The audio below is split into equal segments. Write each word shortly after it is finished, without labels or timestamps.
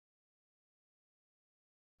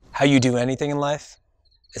How you do anything in life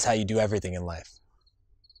is how you do everything in life.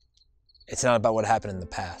 It's not about what happened in the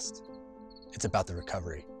past. It's about the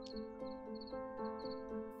recovery.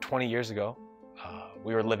 20 years ago,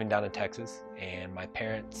 we were living down in Texas, and my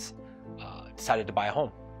parents decided to buy a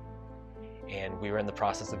home. And we were in the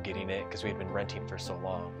process of getting it because we had been renting for so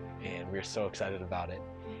long, and we were so excited about it.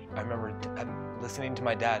 I remember listening to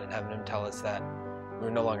my dad and having him tell us that we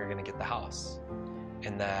were no longer going to get the house,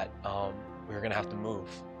 and that we were going to have to move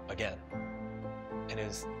again. And it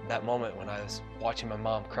was that moment when I was watching my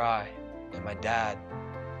mom cry and my dad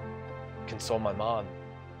console my mom.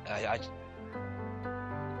 I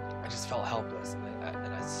just felt helpless,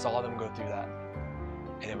 and I saw them go through that,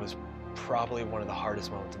 and it was probably one of the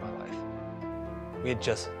hardest moments of my life. We had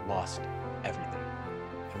just lost everything,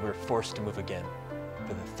 and we were forced to move again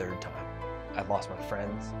for the third time. I'd lost my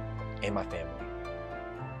friends and my family.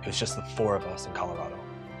 It was just the four of us in Colorado,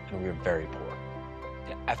 and we were very poor.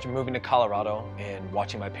 After moving to Colorado and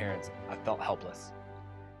watching my parents, I felt helpless.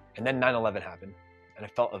 And then 9/11 happened, and I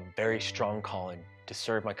felt a very strong calling to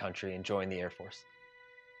serve my country and join the Air Force.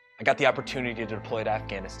 I got the opportunity to deploy to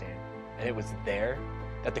Afghanistan, and it was there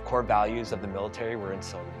that the core values of the military were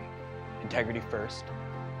instilled in me. Integrity first,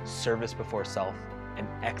 service before self, and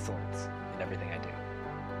excellence in everything I do.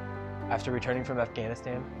 After returning from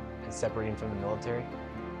Afghanistan and separating from the military,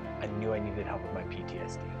 I knew I needed help with my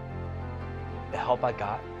PTSD. The help I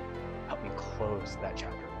got helped me close that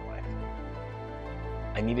chapter of my life.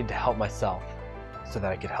 I needed to help myself so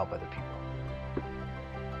that I could help other people.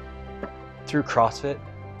 Through CrossFit,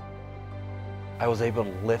 I was able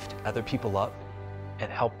to lift other people up and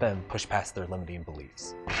help them push past their limiting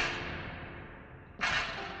beliefs.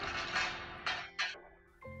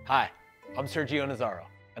 Hi, I'm Sergio Nazzaro,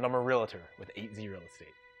 and I'm a realtor with 8Z Real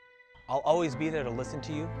Estate. I'll always be there to listen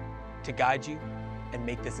to you, to guide you, and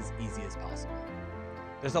make this as easy as possible.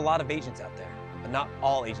 There's a lot of agents out there, but not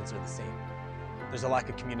all agents are the same. There's a lack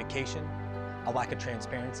of communication, a lack of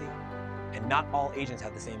transparency, and not all agents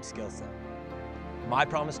have the same skill set. My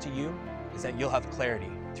promise to you is that you'll have clarity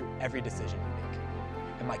through every decision you make.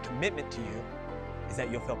 And my commitment to you is that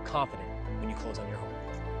you'll feel confident when you close on your home.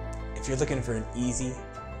 If you're looking for an easy,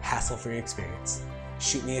 hassle-free experience,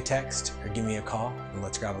 shoot me a text or give me a call and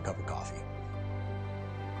let's grab a cup of coffee.